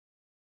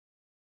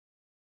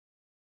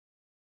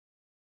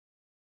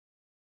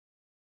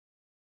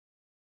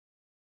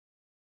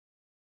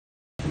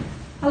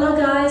Hello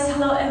guys,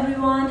 hello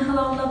everyone,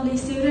 hello lovely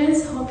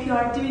students, hope you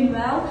are doing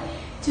well.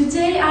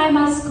 Today I am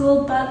at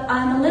school but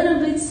I'm a little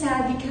bit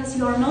sad because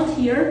you are not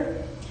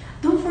here.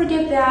 Don't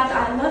forget that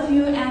I love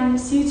you and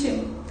miss you too.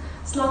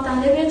 سڵاتان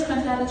لەبێت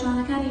خوێندکارە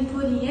جوانەکانی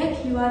پۆلی یەک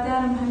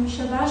هیوادارم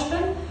هەمیشە باش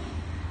بن.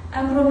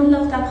 ئەمڕۆ من لە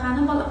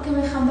قوتابخانەم بەڵام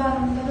کەمێک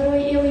خەمبارم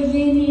لەبەرەوەی ئێوەی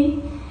لێنین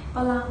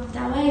بەڵام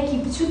داوایەکی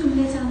بچووکم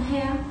لێتان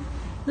هەیە.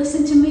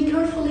 Listen to me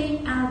carefully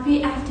and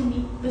repeat after me.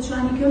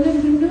 بەجوانی گوێ لێ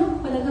بگرن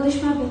و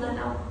لەگەڵیشمان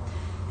بێڵێنەوە.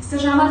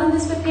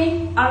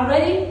 Are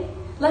ready?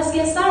 Let's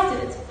get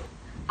started.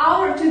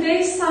 Our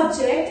today's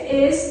subject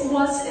is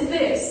what's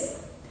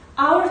this?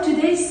 Our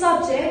today's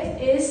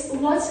subject is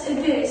what's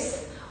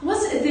this?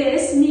 What's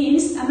this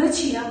means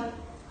amachia.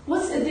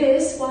 What's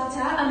this?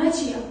 Wata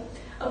amachia.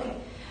 Okay.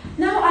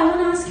 Now I want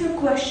to ask you a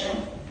question.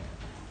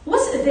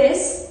 What's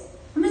this?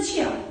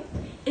 Amachia.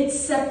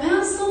 It's a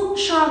pencil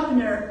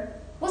sharpener.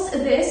 What's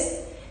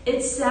this?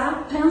 It's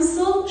a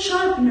pencil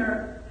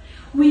sharpener.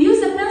 We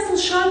use a pencil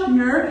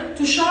sharpener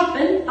to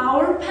sharpen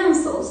our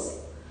pencils.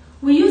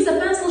 We use a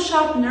pencil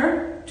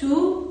sharpener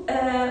to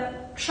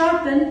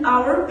sharpen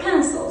our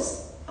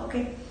pencils.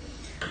 Okay.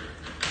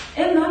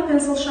 Emma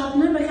pencil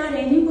sharpener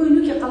بەکارێنی بۆ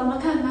نووکی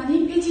قەڵەمەکانمانی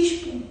پێتیش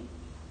بکەین.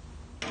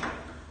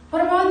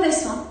 What about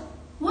this one?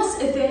 What's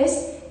this?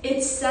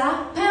 It's a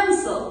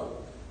pencil.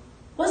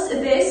 What's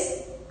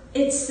this?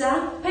 It's a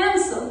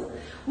pencil.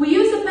 We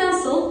use a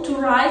pencil to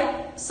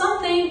write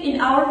something in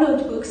our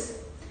notebooks.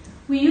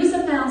 We use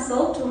a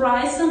pencil to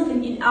write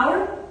something in our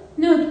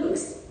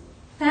notebooks.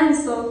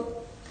 Pencil.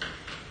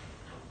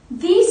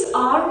 These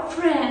are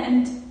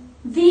friend.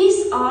 These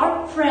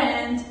are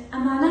friend.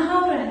 Amana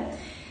friend.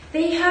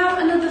 They have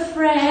another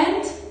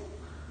friend.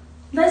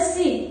 Let's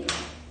see.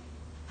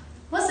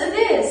 What's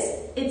this?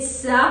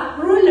 It's a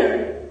ruler.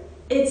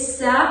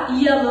 It's a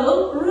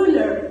yellow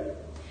ruler.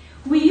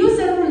 We use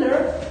a ruler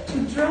to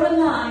draw a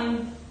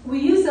line. We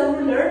use a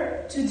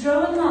ruler to draw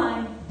a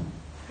line.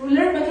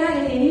 Ruler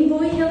بەکارێنی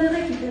بۆی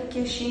هێڵێڕێکی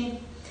پێبکێشین.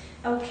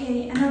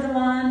 Okay, another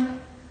one.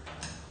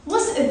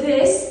 What's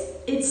this?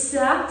 It's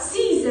a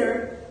Caesar.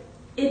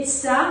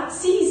 It's a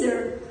Caesar.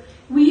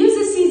 We use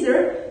a Caesar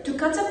to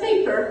cut a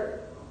paper.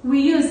 We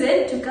use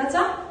it to cut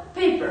a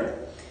paper.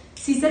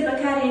 Caesar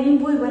بەکارێنی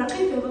بۆی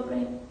وەرەقەی پێ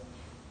ببڕین.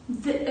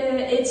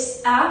 It's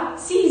a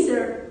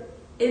Caesar.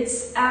 It's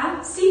a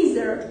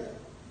Caesar.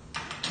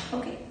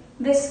 Okay,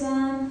 this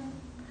one.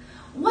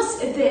 What's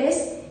this?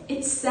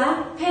 It's a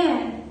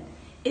pen.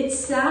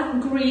 It's a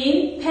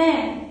green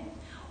pen.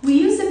 We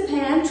use a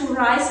pen to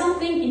write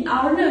something in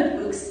our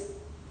notebooks.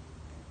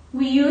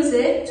 We use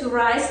it to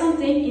write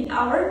something in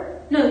our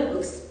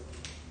notebooks.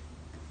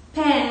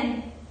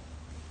 Pen.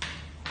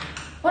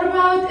 What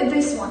about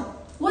this one?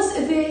 What's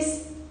this?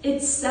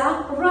 It's a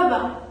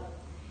rubber.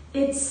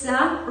 It's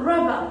a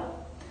rubber.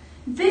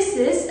 This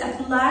is a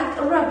black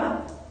rubber.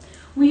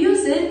 We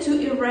use it to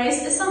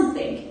erase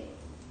something.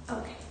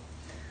 Okay.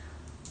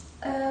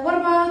 What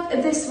about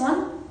this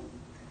one?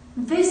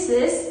 This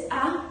is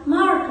a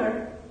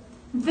marker.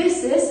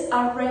 This is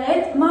a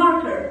red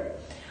marker.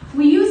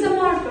 We use a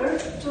marker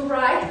to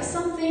write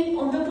something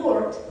on the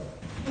board.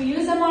 We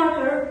use a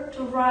marker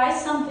to write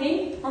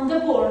something on the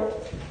board.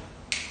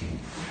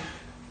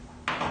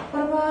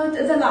 What about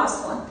the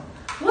last one?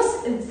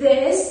 What's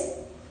this?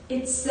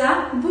 It's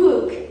a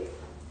book.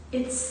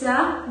 It's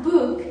a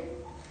book.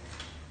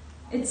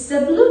 It's a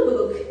blue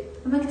book.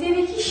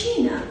 مكتبة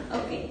كيشينا.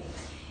 Okay.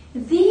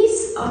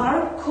 These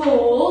are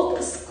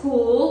called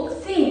school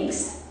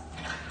things.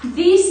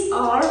 These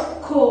are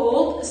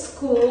called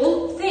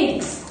school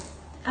things.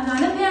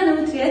 أمانة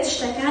بيانو تريد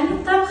شتكاني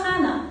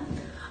الطبخانة.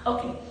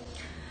 Okay.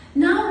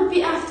 Now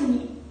repeat after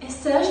me.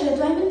 استاج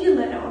لدواي من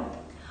بيلرو.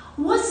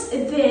 What's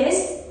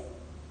this?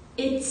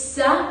 It's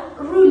a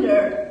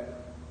ruler.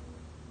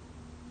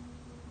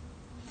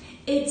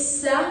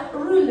 It's a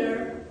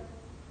ruler.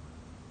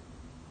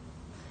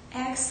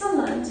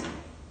 Excellent.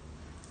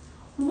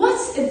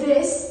 What's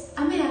this?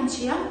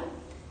 Amerantia.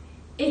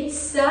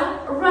 It's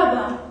a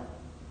rubber.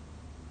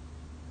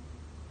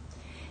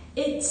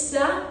 It's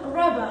a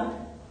rubber.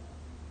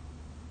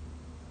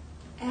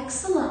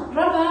 Excellent.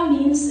 Rubber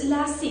means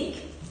elastic.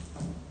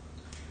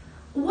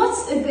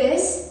 What's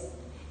this?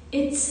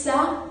 It's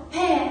a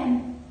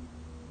pen.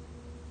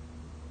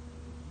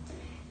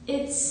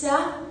 It's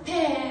a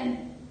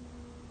pen.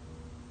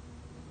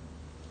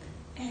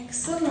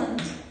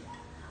 Excellent.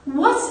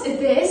 What's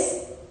this?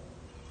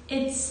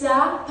 It's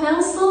a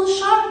pencil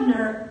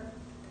sharpener.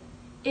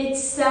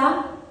 It's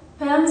a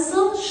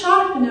pencil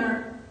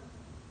sharpener.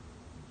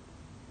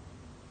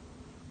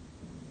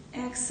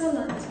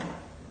 Excellent.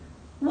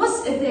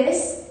 What's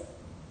this?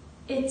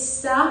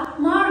 It's a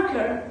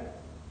marker.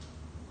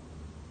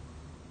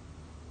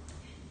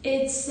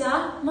 It's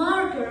a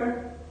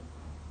marker.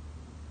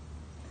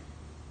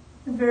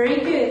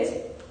 Very good.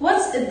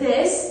 What's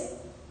this?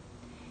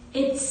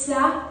 It's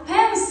a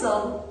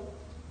pencil.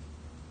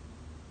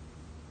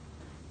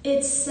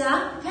 It's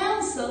a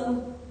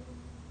pencil.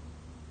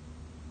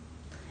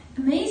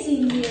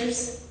 Amazing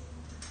years.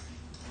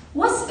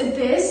 What's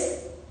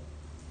this?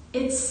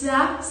 It's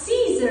a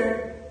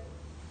Caesar.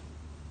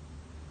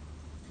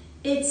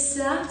 It's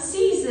a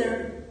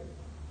Caesar.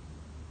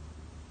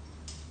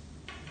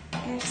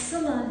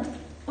 Excellent.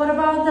 What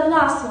about the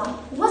last one?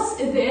 What's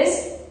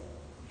this?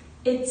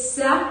 It's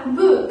a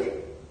book.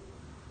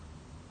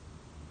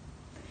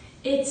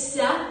 It's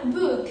a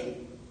book.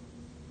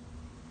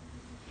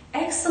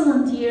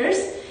 Excellent, dears.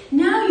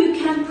 Now you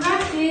can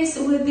practice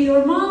with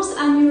your moms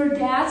and your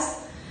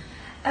dads.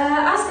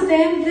 Ask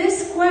them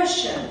this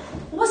question.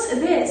 What's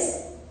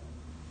this?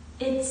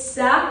 It's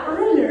a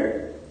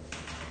ruler.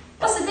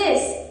 What's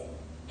this?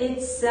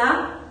 It's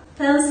a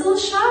pencil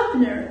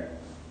sharpener.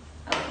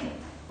 Okay.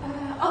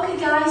 Okay,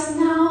 guys,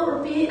 now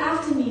repeat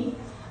after me.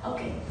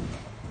 Okay.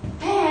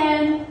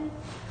 Pen,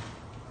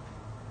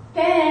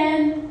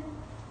 pen,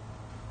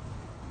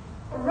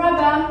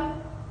 rubber,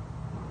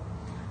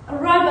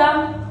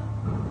 rubber,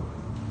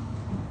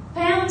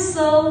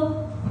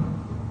 pencil,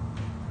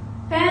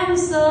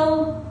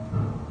 pencil,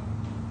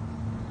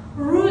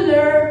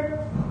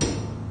 ruler,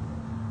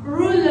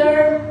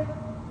 ruler,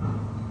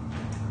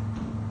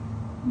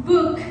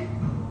 book,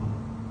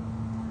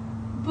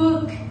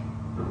 book.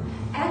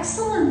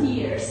 Excellent,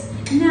 dears.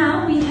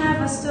 Now we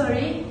have a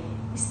story.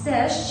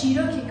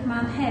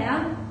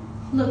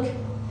 Look.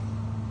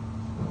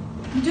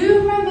 Do you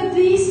remember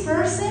these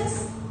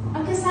persons?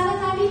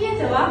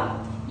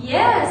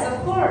 Yes,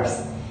 of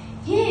course.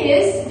 He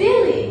is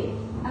Billy.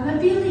 I'm a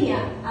Billy.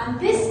 And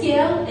this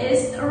girl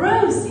is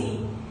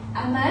Rosie.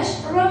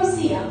 Amash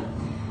Rosia.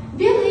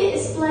 Billy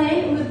is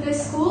playing with the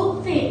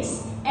school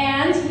things.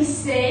 And he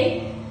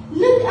say,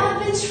 look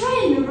at the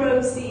train,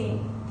 Rosie.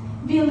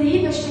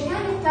 Billy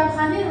بشتكان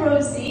الطبخانة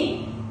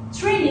روزي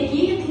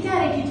traineki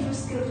قطارك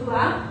دروس كردوا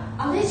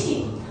على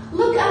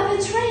look at the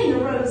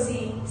train,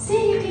 Rosie.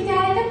 Say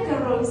قطار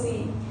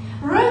Rosie.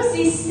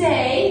 Rosie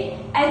say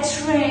a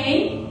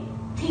train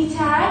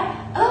قطار.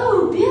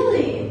 Oh,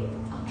 Billy.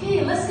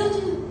 Okay, let's go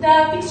to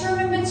the picture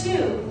number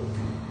 2.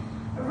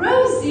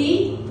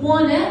 Rosie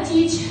wanna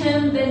teach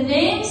him the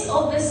names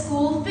of the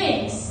school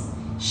things.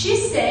 She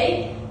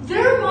say,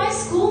 they're my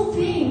school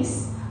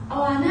things.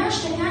 Oh, أنا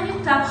اشتكاني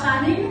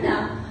الطبخانة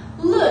منا.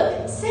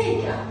 Look,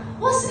 Seika,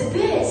 what's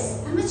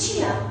this?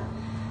 Amachia.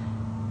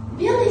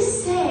 Billy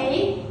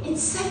say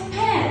it's a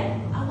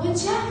pen. أو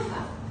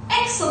Jaffa.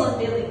 Excellent,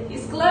 Billy.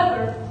 He's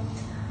clever.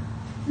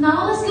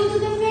 Now let's go to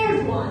the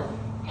third one.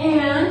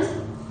 And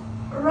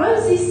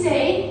Rosie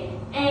say,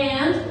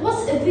 and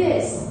what's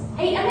this?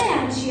 Hey,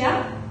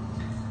 Amachia.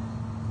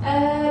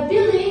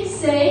 Billy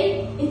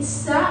say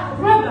it's a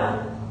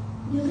rubber.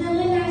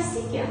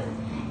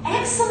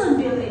 Excellent,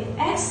 Billy.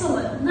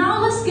 Excellent.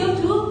 Now let's go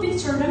to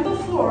picture number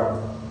 4.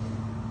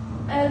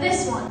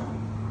 This one.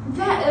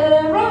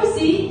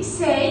 Rosie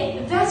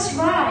say, that's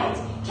right.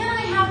 Can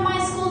I have my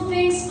school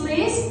things,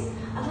 please?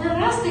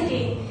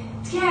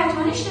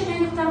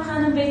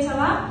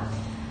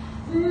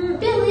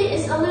 Billy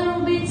is a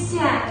little bit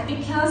sad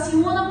because he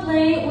wanna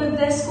play with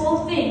the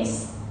school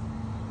things.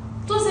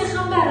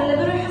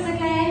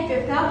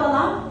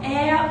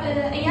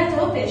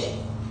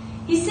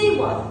 He say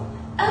what?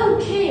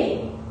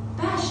 Okay.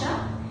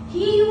 Basha,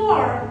 here you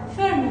are,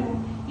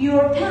 Fermu.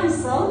 Your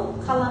pencil,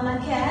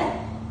 Khalamakat,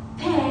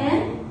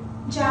 pen,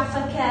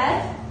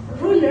 Jaffakat,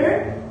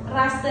 ruler,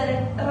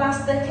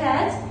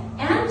 Rastakat,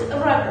 and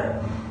rubber.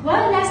 What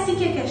elastic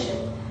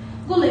kashet?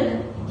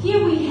 Gulliman.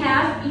 Here we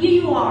have,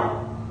 here you are.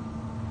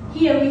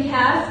 Here we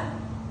have,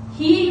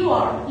 here you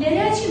are.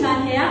 Lerachi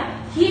man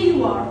here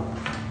you are.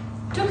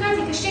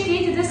 Tokati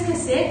kasheki تدرس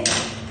كسك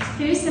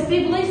في سبب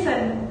لي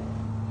فرمو.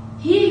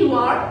 Here you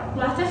are,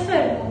 what a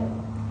فرمو.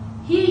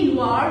 Here you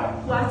are,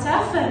 what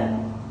a فرمو.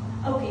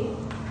 Okay.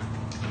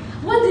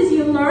 What did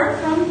you learn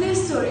from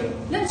this story?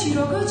 Let's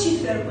go to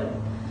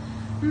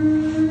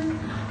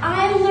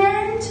I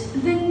learned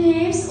the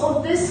names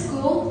of the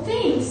school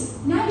things.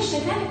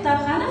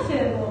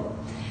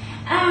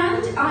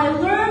 And I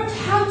learned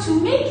how to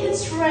make a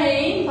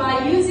train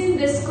by using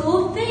the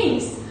school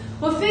things.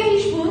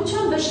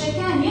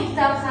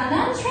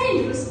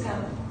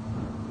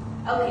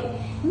 Okay,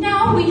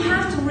 now we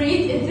have to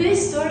read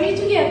this story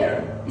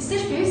together.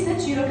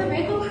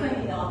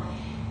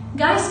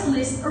 Guys,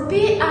 please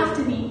repeat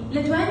after me.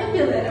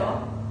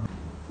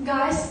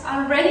 Guys,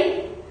 are you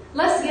ready?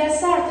 Let's get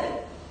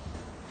started.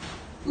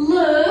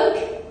 Look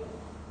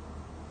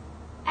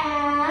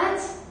at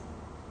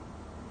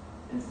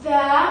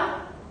the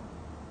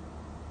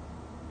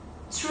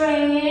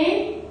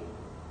train,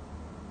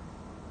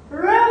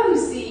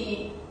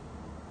 Rosie.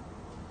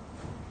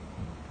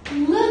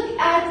 Look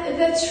at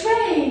the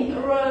train,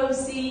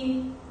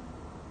 Rosie.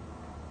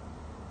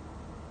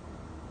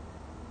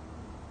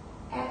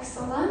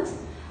 Excellent.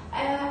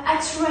 A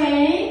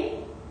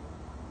train.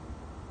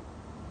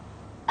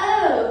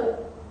 Oh,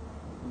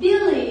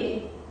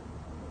 Billy.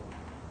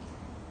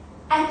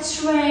 A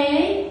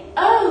train.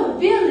 Oh,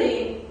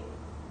 Billy.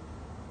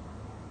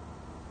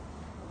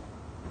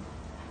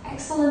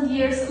 Excellent,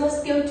 years.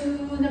 Let's go to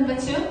number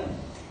 2.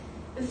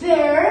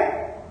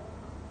 They're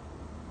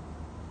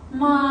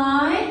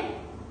my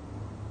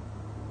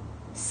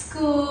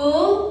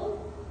school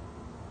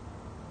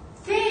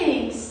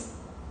things.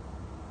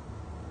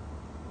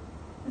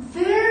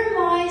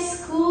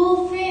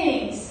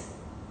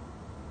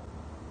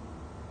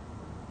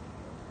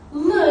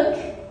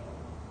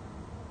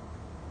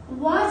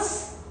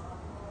 What's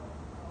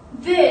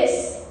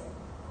this?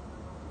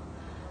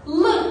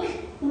 Look,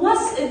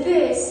 what's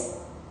this?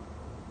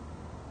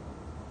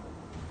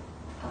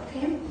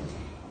 Okay,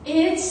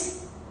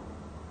 it's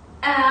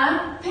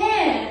a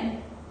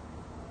pen.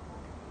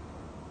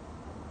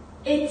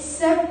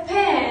 It's a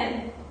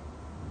pen.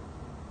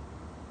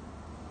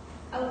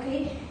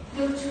 Okay,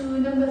 go to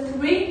number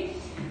 3.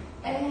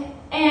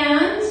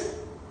 And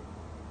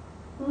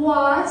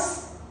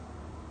what's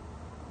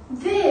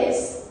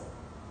this?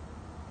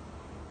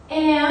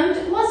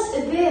 And what's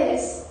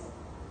this?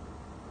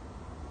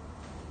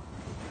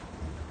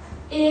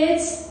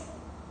 It's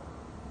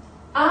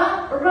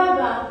a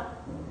rubber.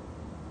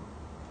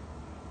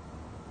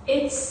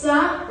 It's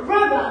a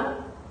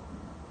rubber.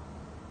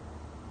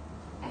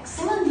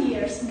 Excellent,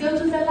 dears. Go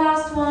to the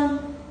last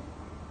one.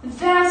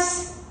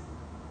 That's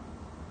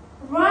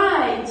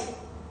right.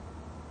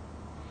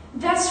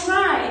 That's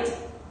right.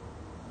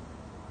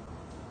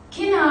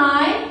 Can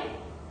I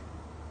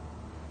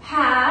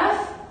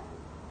have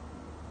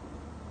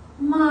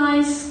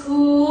my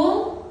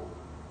school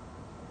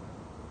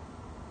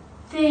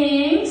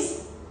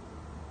things,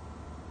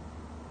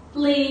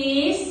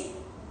 please?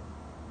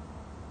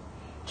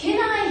 Can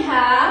I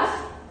have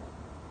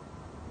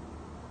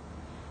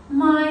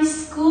my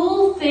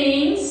school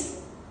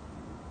things,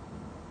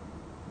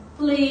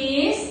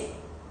 please?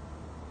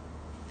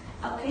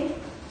 Okay.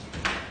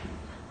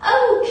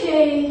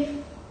 Okay.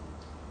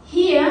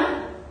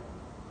 Here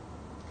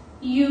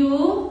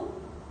you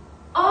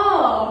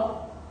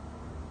are.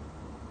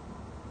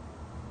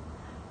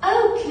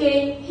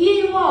 Okay,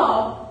 here you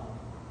are.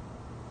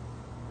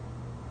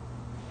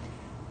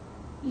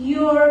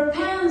 Your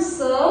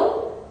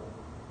pencil,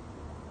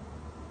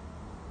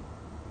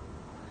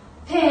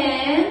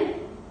 pen,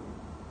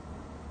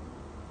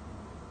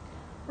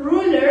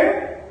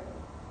 ruler,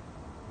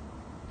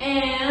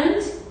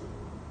 and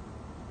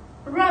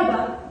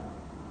rubber.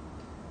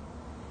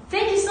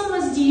 Thank you so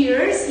much,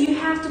 dears. You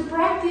have to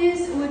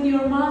practice with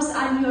your moms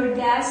and your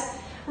dads.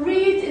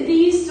 Read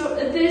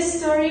this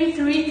story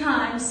 3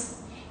 times.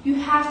 You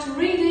have to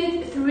read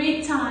it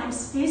 3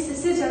 times.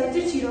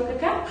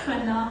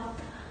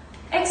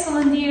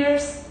 Excellent,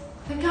 dears.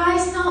 But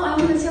guys, now I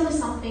want to tell you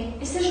something.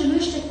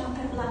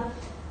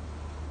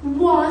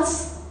 What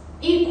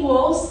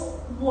equals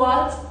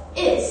what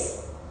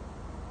is?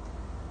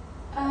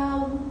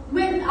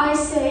 When I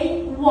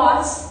say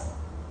what,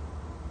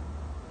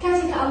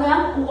 كاتك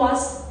علم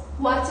was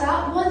what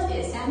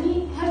is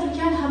يعني هادو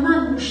كان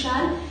همان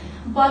مشان,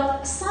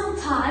 but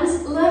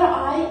sometimes letter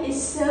I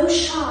is so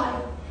shy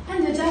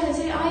and the letter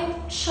I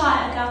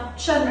shy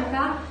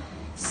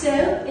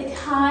so it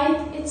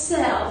hides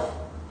itself.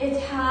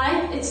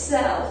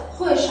 Instead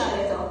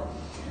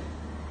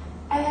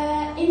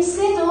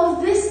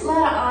of this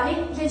letter I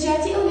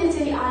لجاتي أو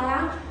letter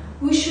I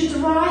we should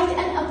write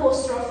an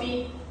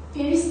apostrophe.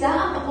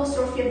 An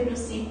apostrophe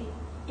بنوسي.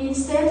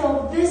 Instead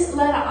of this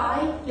letter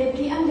I,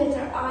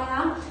 letter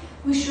I,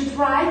 we should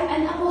write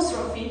an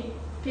apostrophe.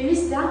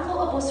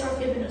 Full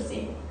apostrophe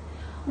بنوسي.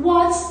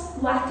 What's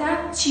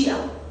wata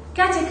chia?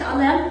 Katek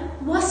alam.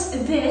 What's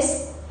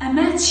this?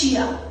 Ama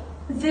chia.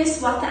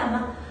 This wata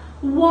ama.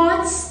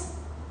 What's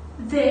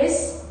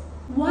this?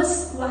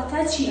 What's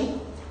wata chia?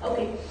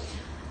 Okay.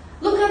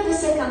 Look at the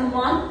second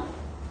one.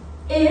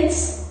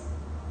 It's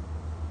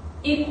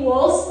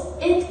equals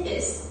it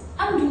is.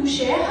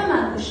 Amdushe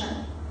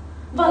hamanushan.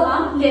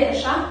 Valam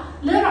leresha.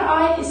 Letter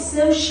I is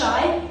so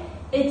shy.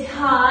 It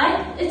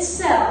hides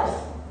itself.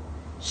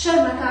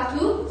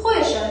 Sharmakatu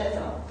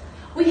khoyeshareta.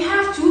 We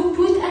have to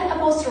put an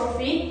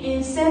apostrophe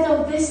instead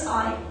of this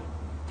I.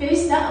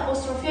 Firista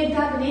apostrophe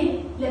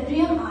dagni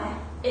lebriam I.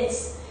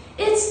 It's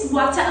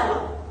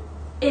watawa.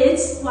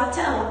 It's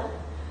watawa.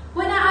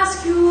 When I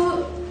ask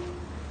you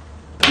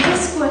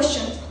this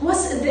question,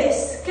 what's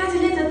this?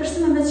 Katileta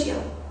persona magia.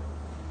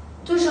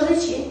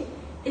 Tushalichi.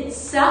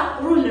 It's a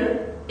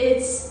ruler.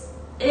 It's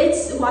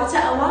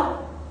watawa.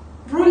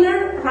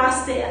 Ruler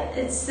rastea.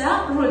 It's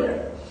a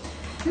ruler.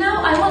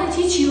 Now I want to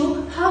teach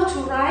you how to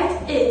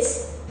write it.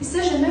 It's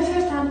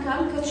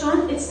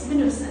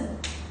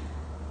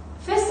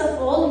First of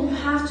all, you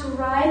have to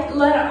write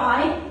letter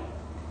I,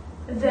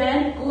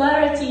 then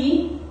letter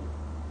T,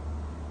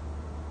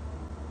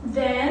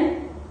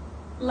 then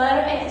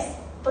letter S.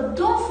 But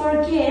don't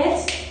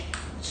forget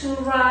to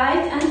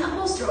write an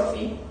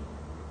apostrophe.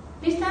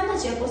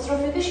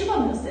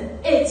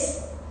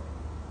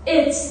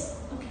 It's.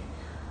 Okay.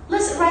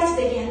 Let's write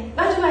it again.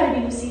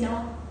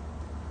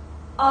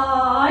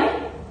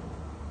 I,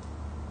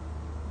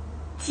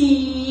 T,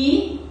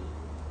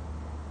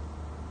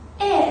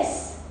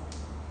 S.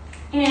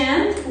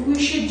 And we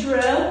should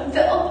draw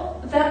the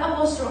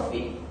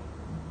apostrophe.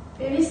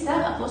 Where is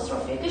that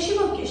apostrophe?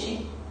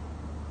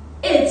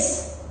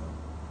 It's.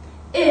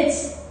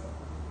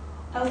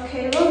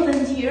 Okay, well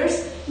then,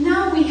 dears.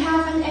 Now we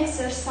have an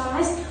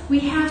exercise. We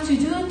have to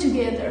do it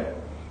together.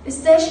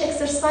 Stage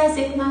exercise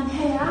ekman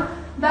heya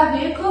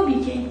babe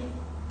kobiking.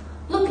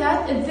 Look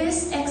at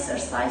this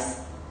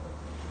exercise.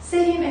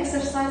 Same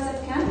exercise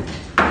at camp.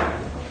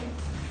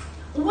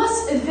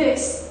 What's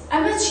this?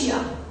 چییە؟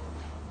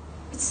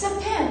 It's a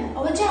pen.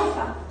 أو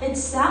جافة.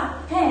 It's a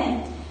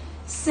pen.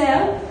 So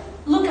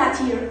look at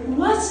here.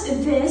 What's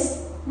this?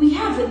 We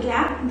have a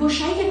gap.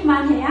 بوشايك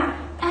معناها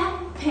a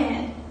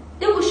pen.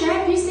 لو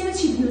بوشايك بيسمى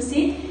شي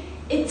بنوسي.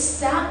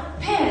 It's a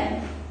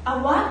pen.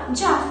 أو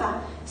جافة.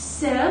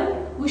 So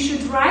we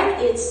should write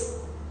it.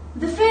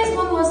 The first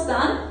one was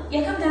done.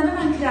 يكم دانا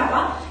من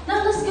كراوة.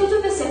 Now let's go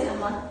to the second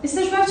one.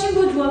 نستجمع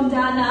good one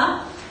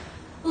دانا.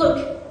 Look.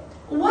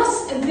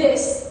 What's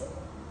this?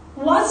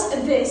 What's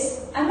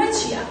this?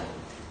 أماتشيا.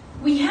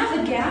 We have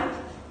a gap.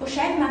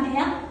 وشايف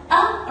معناها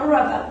a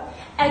rubber.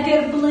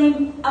 أجر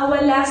بلين أو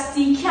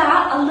لاستيكا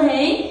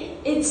عليه.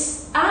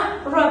 It's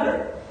a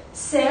rubber.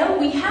 So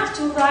we have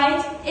to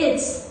write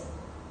it.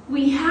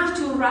 We have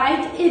to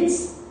write it.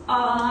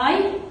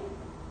 I,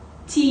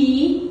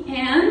 T,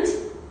 and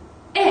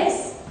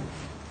S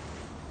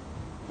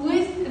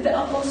with the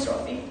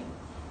apostrophe.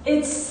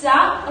 It's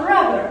a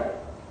rubber.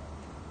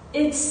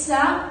 It's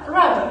a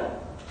rubber.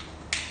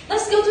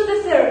 Let's go to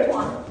the third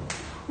one.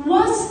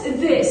 What's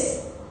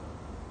this?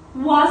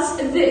 What's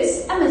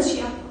this?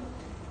 Amatia.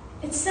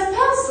 It's a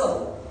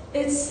pencil.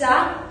 It's a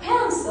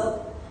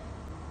pencil.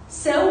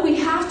 So we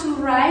have to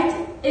write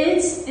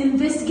it in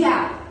this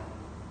gap.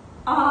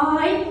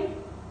 I,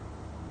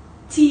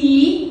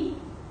 T,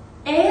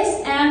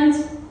 S, and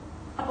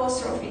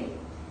apostrophe.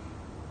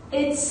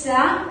 It's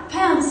a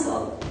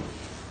pencil.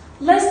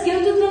 Let's go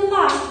to the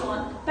last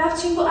one.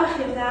 Bachingo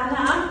akhir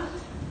dana.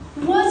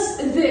 What's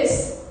this?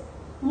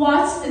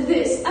 What's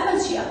this?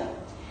 Amatia.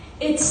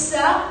 It's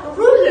a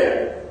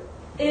ruler.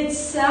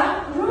 It's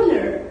a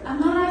ruler. I'm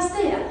not nice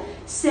there.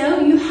 So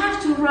you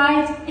have to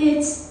write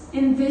it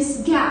in this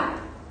gap.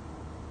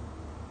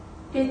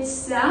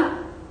 It's a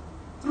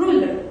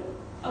ruler.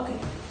 Okay.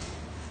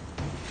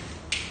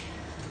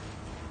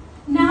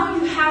 Now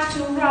you have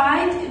to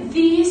write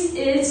these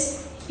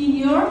is in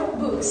your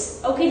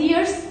books. Okay,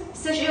 dears?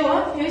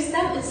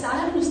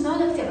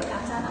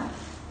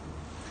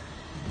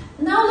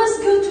 Now let's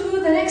go to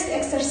the next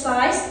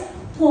exercise.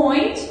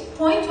 Point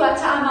what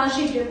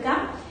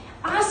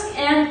ask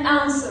and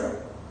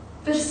answer.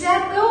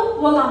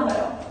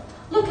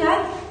 Look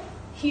at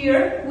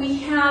here, we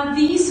have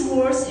these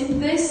words in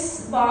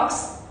this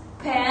box: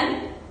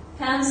 pen,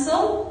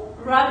 pencil,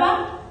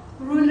 rubber,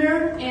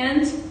 ruler,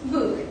 and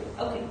book.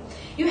 Okay,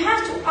 you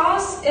have to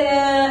ask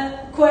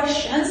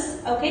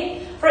questions.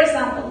 Okay, for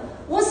example,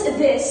 what's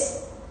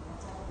this?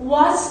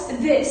 What's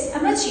this?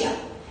 Amatia.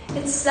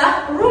 It's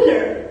a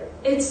ruler.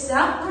 It's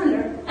a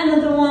ruler.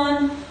 Another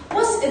one.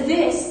 What's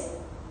this?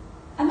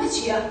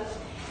 Amatia.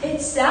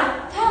 It's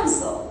a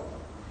pencil.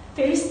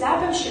 First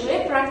step of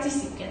شوية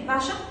practice يمكن.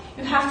 باشا.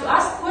 You have to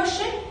ask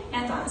question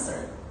and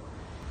answer.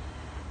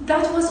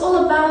 That was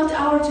all about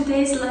our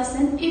today's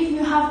lesson. If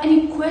you have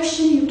any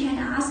question, you can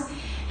ask.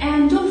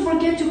 And don't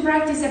forget to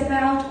practice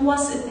about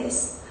what's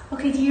this.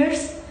 Okay,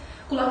 dears?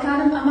 كل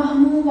كانم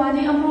أمهمو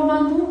واني أمرو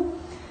بانبو.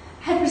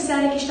 هاد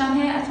رسالة كشتان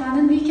هي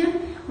أتوانا بيكن.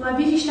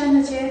 وبيجي شتان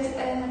نجيت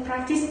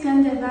practice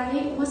كان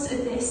درباري what's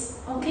this.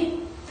 Okay?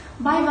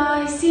 Bye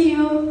bye. See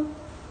you.